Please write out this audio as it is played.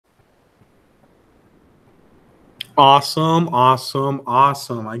Awesome, awesome,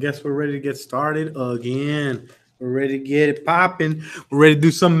 awesome. I guess we're ready to get started again. We're ready to get it popping. We're ready to do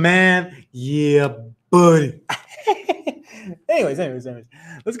some math. Yeah, buddy. anyways.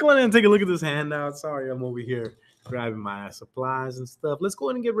 Let's go ahead and take a look at this handout. Sorry, I'm over here grabbing my supplies and stuff. Let's go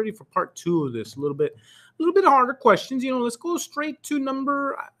ahead and get ready for part two of this. A little bit harder questions. Let's go straight to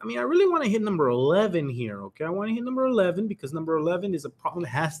number. I really want to hit number 11 here. Okay, I want to hit number 11 because number 11 is a problem that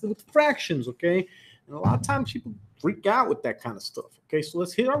has to do with fractions. Okay. And a lot of times people freak out with that kind of stuff. Okay, so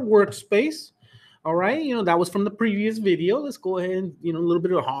let's hit our workspace. All right, that was from the previous video. Let's go ahead and, a little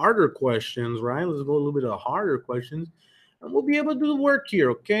bit of harder questions, right? Let's go a little bit of harder questions. And we'll be able to do the work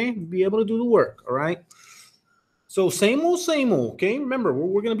here, okay? We'll be able to do the work, all right? So same old, okay? Remember,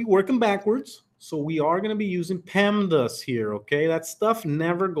 we're going to be working backwards. So we are going to be using PEMDAS here, okay? That stuff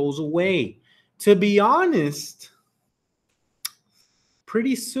never goes away. To be honest,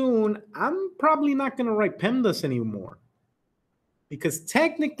 pretty soon, I'm probably not going to write PEMDAS anymore because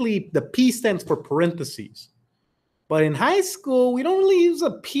technically the P stands for parentheses. But in high school, we don't really use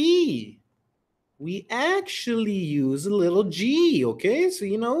a P. We actually use a little G, okay? So,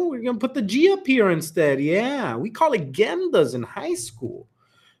 we're going to put the G up here instead. Yeah, we call it GEMDAS in high school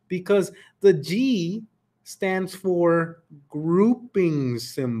because the G stands for grouping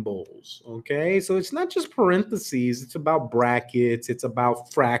symbols, okay? So it's not just parentheses, it's about brackets, it's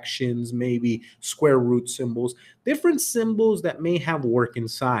about fractions, maybe square root symbols, different symbols that may have work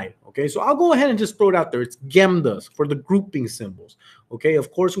inside, okay? So I'll go ahead and just throw it out there. It's GEMDAS for the grouping symbols, okay?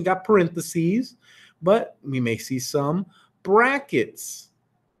 Of course, we got parentheses, but we may see some brackets,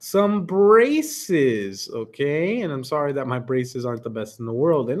 some braces, okay? And I'm sorry that my braces aren't the best in the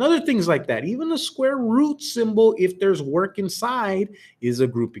world. And other things like that. Even a square root symbol, if there's work inside, is a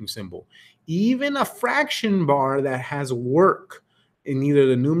grouping symbol. Even a fraction bar that has work in either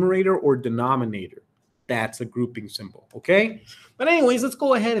the numerator or denominator, that's a grouping symbol, okay? But anyways, let's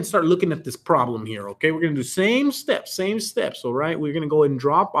go ahead and start looking at this problem here, okay? We're going to do same steps, all right? We're going to go ahead and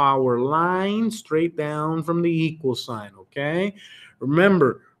drop our line straight down from the equal sign, okay?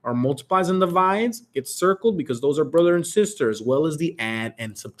 Remember, our multiplies and divides get circled because those are brother and sister, as well as the add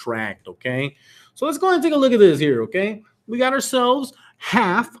and subtract, okay? So let's go ahead and take a look at this here, okay? We got ourselves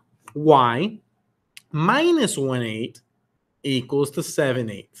half y minus 1/8 equals to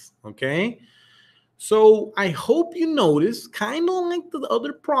 7/8, okay? So I hope you notice, kind of like the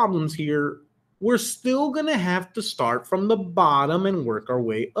other problems here, we're still going to have to start from the bottom and work our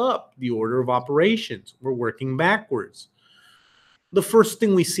way up the order of operations. We're working backwards. The first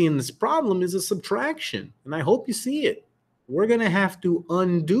thing we see in this problem is a subtraction, and I hope you see it. We're going to have to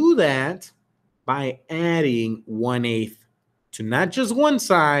undo that by adding 1/8 to not just one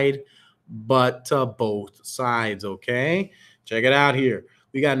side, but to both sides, okay? Check it out here.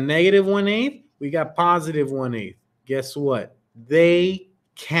 We got negative 1/8, we got positive 1/8. Guess what? They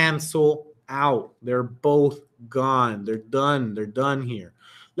cancel out. They're both gone. They're done here.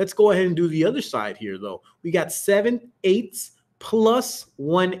 Let's go ahead and do the other side here, though. We got 7/8 plus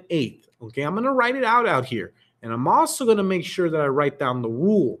 1/8. Okay, I'm going to write it out here. And I'm also going to make sure that I write down the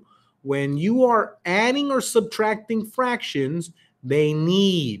rule. When you are adding or subtracting fractions, they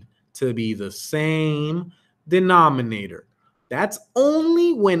need to be the same denominator. That's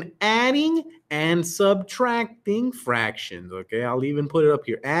only when adding and subtracting fractions. Okay, I'll even put it up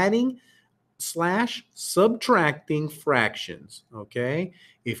here. Adding / subtracting fractions. Okay,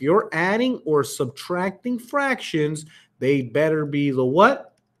 if you're adding or subtracting fractions, they better be the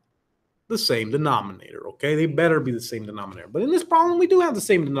what? The same denominator, okay? They better be the same denominator. But in this problem, we do have the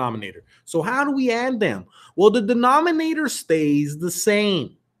same denominator. So how do we add them? Well, the denominator stays the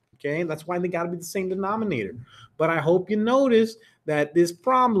same, okay? That's why they got to be the same denominator. But I hope you notice that this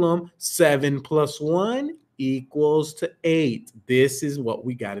problem, 7 plus 1 equals to 8. This is what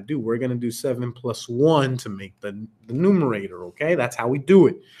we got to do. We're going to do 7 plus 1 to make the numerator, okay? That's how we do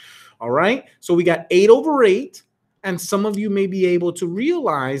it, all right? So we got 8 over 8. And some of you may be able to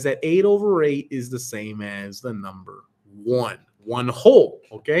realize that 8 over 8 is the same as the number 1 whole,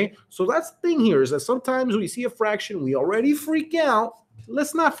 okay? So that's the thing here is that sometimes we see a fraction, we already freak out.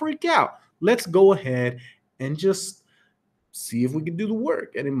 Let's not freak out. Let's go ahead and just see if we can do the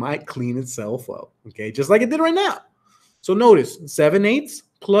work, and it might clean itself up, okay? Just like it did right now. So notice 7/8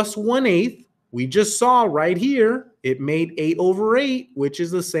 plus 1/8. We just saw right here, it made 8 over 8, which is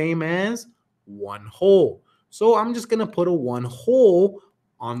the same as 1 whole. So I'm just going to put a 1 whole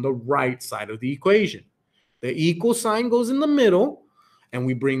on the right side of the equation. The equal sign goes in the middle, and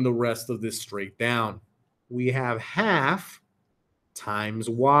we bring the rest of this straight down. We have half times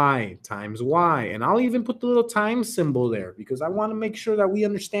y. And I'll even put the little times symbol there because I want to make sure that we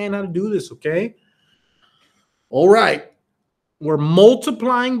understand how to do this, okay? All right. We're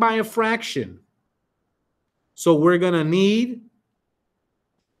multiplying by a fraction. So we're going to need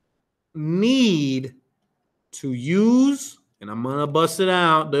to use, and I'm going to bust it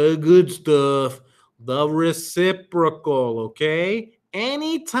out, the good stuff, the reciprocal, okay?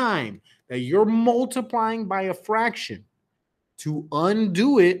 Anytime that you're multiplying by a fraction, to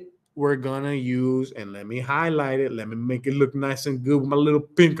undo it, we're going to use, and let me highlight it. Let me make it look nice and good with my little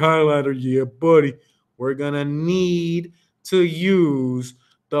pink highlighter. Yeah, buddy. We're going to need to use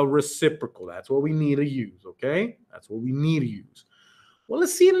the reciprocal. That's what we need to use, okay? That's what we need to use. Well,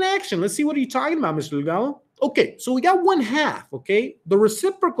 let's see it in action. Let's see what are you talking about, Mr. Delgado. Okay, so we got 1/2, okay? The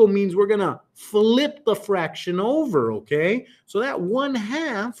reciprocal means we're going to flip the fraction over, okay? So that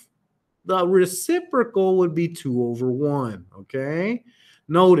 1/2, the reciprocal would be 2/1, okay?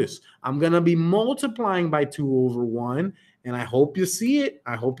 Notice, I'm going to be multiplying by 2/1, and I hope you see it.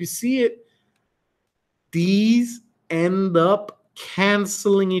 I hope you see it. These end up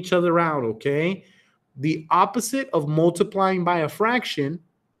canceling each other out, okay? The opposite of multiplying by a fraction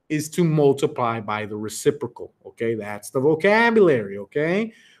is to multiply by the reciprocal, okay? That's the vocabulary,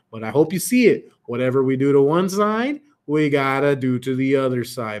 okay? But I hope you see it. Whatever we do to one side, we got to do to the other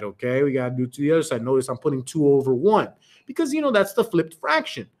side, okay? We got to do to the other side. Notice I'm putting 2/1 because, that's the flipped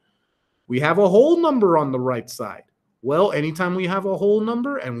fraction. We have a whole number on the right side. Well, anytime we have a whole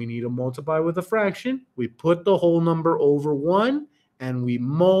number and we need to multiply with a fraction, we put the whole number over 1 and we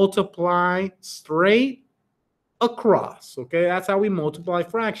multiply straight across, okay? That's how we multiply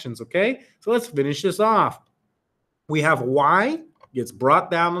fractions, okay? So let's finish this off. We have y gets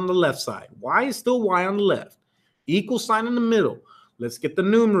brought down on the left side. Y is still y on the left. Equal sign in the middle. Let's get the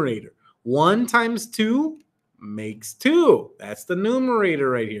numerator. 1 times 2 makes 2. That's the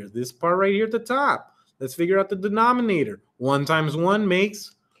numerator right here. This part right here at the top. Let's figure out the denominator. 1 times 1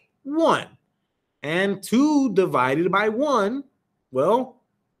 makes 1. And 2 divided by 1, well,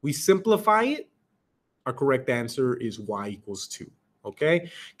 we simplify it. Our correct answer is y equals 2. Okay?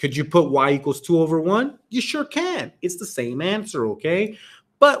 Could you put y equals 2/1? You sure can. It's the same answer, okay?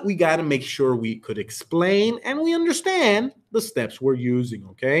 But we got to make sure we could explain and we understand the steps we're using,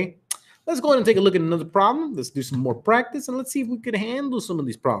 okay? Let's go ahead and take a look at another problem. Let's do some more practice and let's see if we could handle some of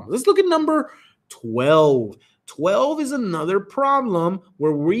these problems. Let's look at number 12. 12 is another problem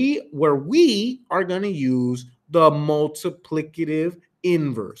where we are going to use the multiplicative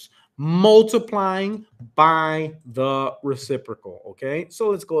inverse, multiplying by the reciprocal, okay?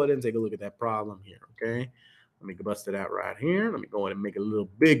 So let's go ahead and take a look at that problem here, okay? Let me bust it out right here. Let me go ahead and make it a little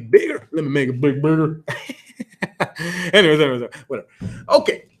bigger. Let me make it bigger. Anyways, whatever.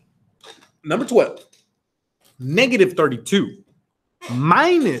 Okay, number 12, -32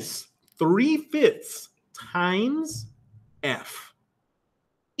 minus 3/5 times f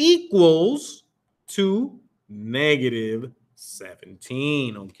equals to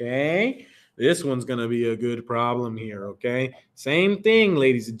 -17, okay? This one's going to be a good problem here, okay? Same thing,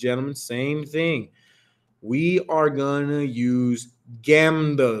 ladies and gentlemen, same thing. We are going to use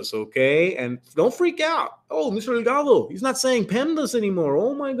PEMDAS, okay? And don't freak out. Oh, Mr. Delgado, he's not saying PEMDAS anymore.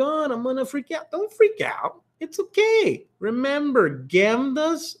 Oh, my God, I'm going to freak out. Don't freak out. It's okay. Remember,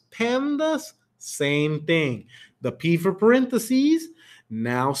 PEMDAS, same thing. The P for parentheses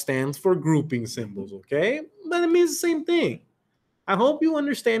now stands for grouping symbols, okay? But it means the same thing. I hope you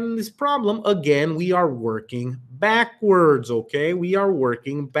understand this problem. Again, we are working backwards, okay? We are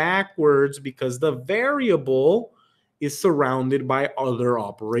working backwards because the variable is surrounded by other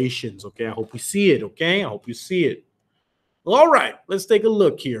operations, okay? I hope you see it, okay? I hope you see it. All right, let's take a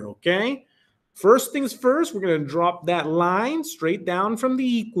look here, okay? First things first, we're going to drop that line straight down from the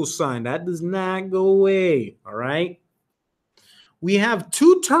equal sign. That does not go away, all right? We have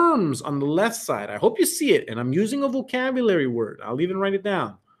 2 terms on the left side. I hope you see it, and I'm using a vocabulary word. I'll even write it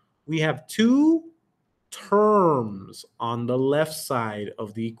down. We have 2 terms on the left side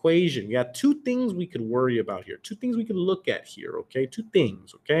of the equation. We got 2 things we could worry about here, 2 things we could look at here, okay? 2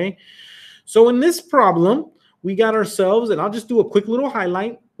 things, okay? So in this problem, we got ourselves, and I'll just do a quick little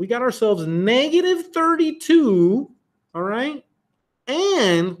highlight. We got ourselves -32, all right?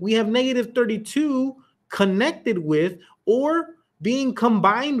 And we have -32 connected with or being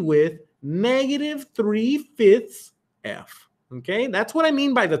combined with -3/5 f. Okay, that's what I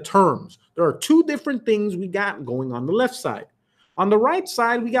mean by the terms. There are 2 different things we got going on the left side. On the right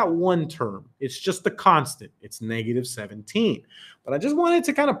side, we got 1 term. It's just a constant. It's -17. But I just wanted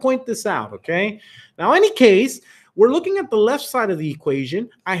to kind of point this out, okay? Now, in any case, we're looking at the left side of the equation.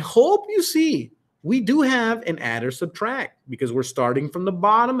 I hope you see we do have an add or subtract because we're starting from the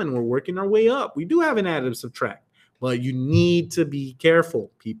bottom and we're working our way up. We do have an add or subtract. But you need to be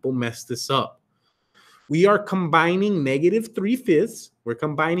careful. People mess this up. We are combining -3/5. We're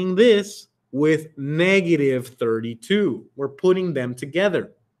combining this with -32. We're putting them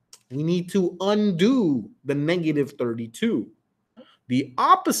together. We need to undo the -32. The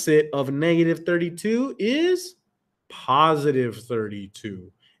opposite of -32 is +32.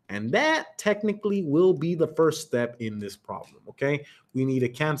 And that technically will be the first step in this problem, okay? We need to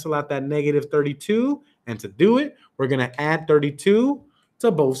cancel out that -32. And to do it, we're going to add 32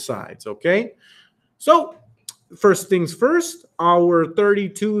 to both sides, okay? So first things first, our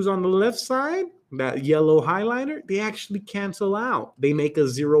 32s on the left side, that yellow highlighter, they actually cancel out. They make a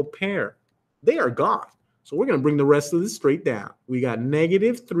zero pair. They are gone. So we're going to bring the rest of this straight down. We got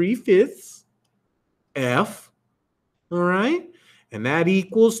 -3/5 F, all right? And that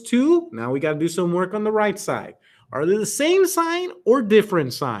equals 2. Now we got to do some work on the right side. Are they the same sign or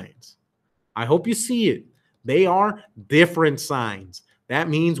different signs? I hope you see it. They are different signs. That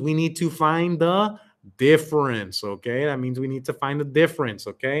means we need to find the difference, okay? That means we need to find the difference,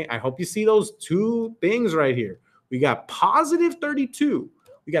 okay? I hope you see those two things right here. We got +32.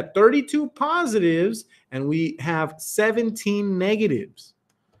 We got 32 positives, and we have 17 negatives.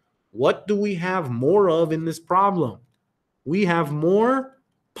 What do we have more of in this problem? We have more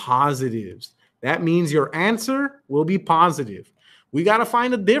positives. That means your answer will be positive. We got to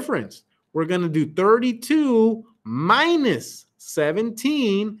find a difference. We're going to do 32 minus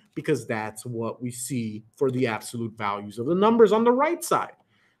 17 because that's what we see for the absolute values of the numbers on the right side.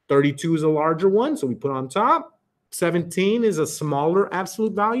 32 is a larger one, so we put on top. 17 is a smaller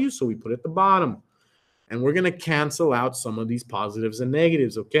absolute value, so we put at the bottom. And we're going to cancel out some of these positives and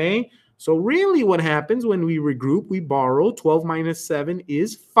negatives, okay? So really what happens when we regroup, we borrow. 12 minus 7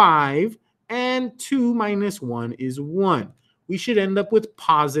 is 5, and 2 minus 1 is 1. We should end up with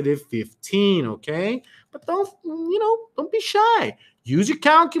 +15, okay? But don't be shy. Use your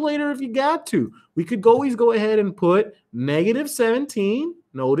calculator if you got to. We could always go ahead and put -17.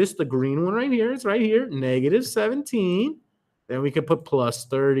 Notice the green one right here. It's right here, -17. Then we could put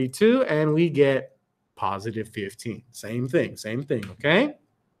 +32, and we get +15. Same thing, okay?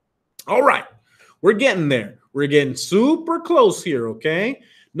 All right, we're getting there. We're getting super close here, okay?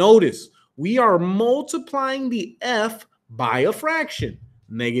 Notice we are multiplying the F by a fraction,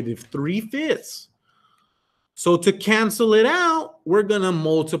 -3/5. So to cancel it out, we're going to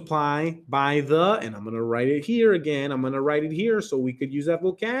multiply by the, and I'm going to write it here again. I'm going to write it here so we could use that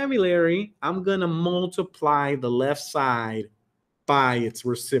vocabulary. I'm going to multiply the left side by its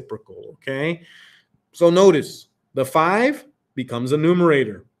reciprocal, okay? So notice the 5 becomes a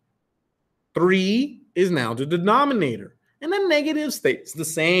numerator. 3 is now the denominator. And the negative stays the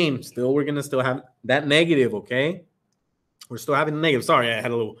same. Still, we're going to still have that negative, okay? We're still having the negative. Sorry, I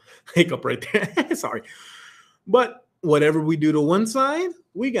had a little hiccup right there. Sorry. But whatever we do to one side,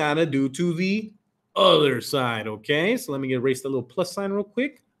 we got to do to the other side, okay? So let me erase the little plus sign real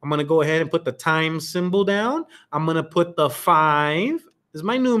quick. I'm going to go ahead and put the times symbol down. I'm going to put the 5 as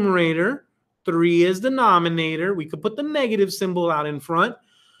my numerator. 3 is denominator. We could put the negative symbol out in front.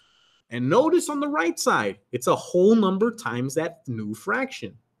 And notice on the right side, it's a whole number times that new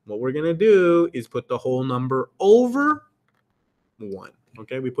fraction. What we're going to do is put the whole number over 1.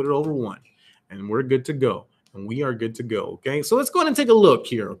 Okay, we put it over 1. And we're good to go. And we are good to go, okay? So let's go ahead and take a look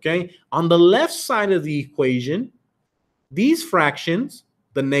here, okay? On the left side of the equation, these fractions,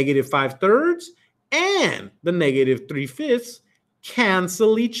 the -5/3 and the -3/5,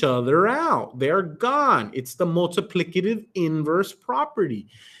 cancel each other out. They're gone. It's the multiplicative inverse property.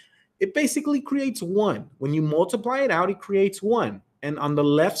 It basically creates 1. When you multiply it out, it creates 1. And on the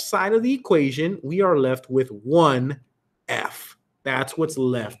left side of the equation, we are left with 1F. That's what's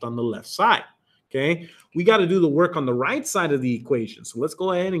left on the left side. Okay, we got to do the work on the right side of the equation. So let's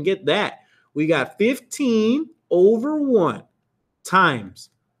go ahead and get that. We got 15 over 1 times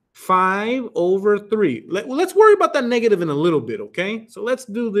 5 over 3. Let's worry about that negative in a little bit, okay? So let's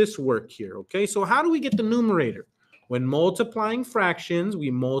do this work here, okay? So how do we get the numerator? When multiplying fractions,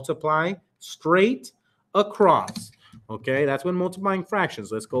 we multiply straight across. Okay, that's when multiplying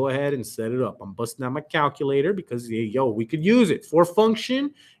fractions. Let's go ahead and set it up. I'm busting out my calculator because, we could use it. For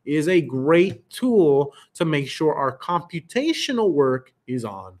function is a great tool to make sure our computational work is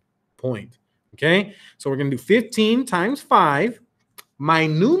on point. Okay, so we're going to do 15 times 5. My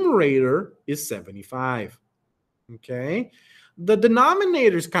numerator is 75. Okay, the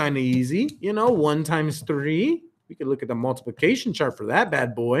denominator is kind of easy. 1 times 3. We could look at the multiplication chart for that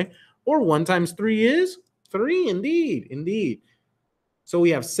bad boy. Or 1 times 3 is 3, indeed. So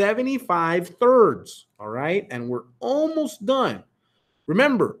we have 75/3, all right? And we're almost done.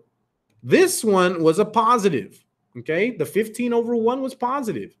 Remember, this one was a positive, okay? The 15 over 1 was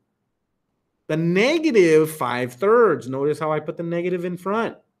positive. The negative 5/3. Notice how I put the negative in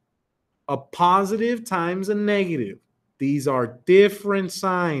front. A positive times a negative. These are different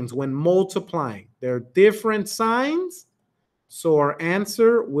signs when multiplying. They're different signs. So our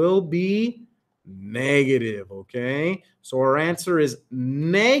answer will be negative, okay? So our answer is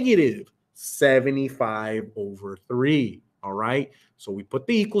negative 75/3, all right? So we put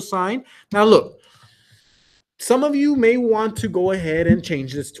the equal sign. Now look, some of you may want to go ahead and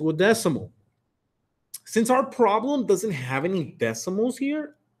change this to a decimal. Since our problem doesn't have any decimals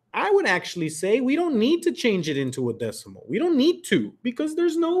here, I would actually say we don't need to change it into a decimal. We don't need to because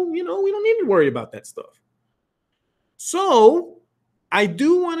there's no, we don't need to worry about that stuff. So I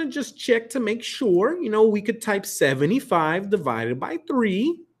do want to just check to make sure, we could type 75 divided by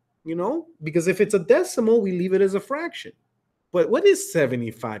 3, because if it's a decimal, we leave it as a fraction. But what is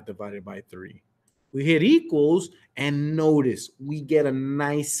 75 divided by 3? We hit equals, and notice we get a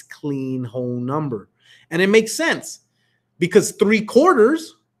nice clean whole number. And it makes sense because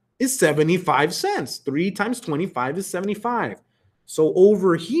 3/4 is 75 cents. 3 times 25 is 75. So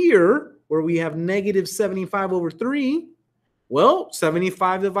over here, where we have negative 75/3, well,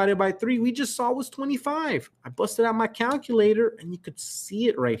 75 divided by 3, we just saw was 25. I busted out my calculator, and you could see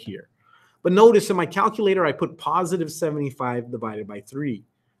it right here. But notice in my calculator, I put positive 75 divided by 3.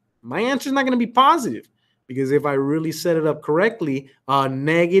 My answer is not going to be positive because if I really set it up correctly, a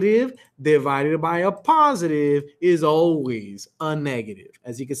negative divided by a positive is always a negative.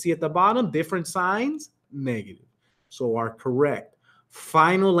 As you can see at the bottom, different signs, negative. So our correct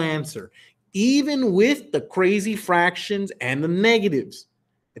final answer, even with the crazy fractions and the negatives,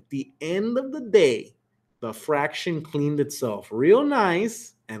 at the end of the day, the fraction cleaned itself real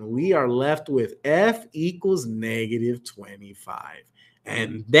nice, and we are left with f equals negative 25.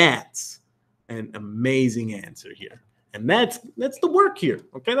 And that's an amazing answer here. And that's the work here.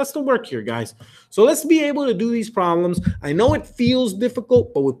 Okay, that's the work here, guys. So let's be able to do these problems. I know it feels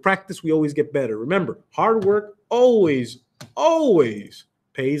difficult, but with practice, we always get better. Remember, hard work always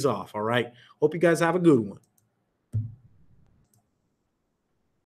pays off. All right. Hope you guys have a good one.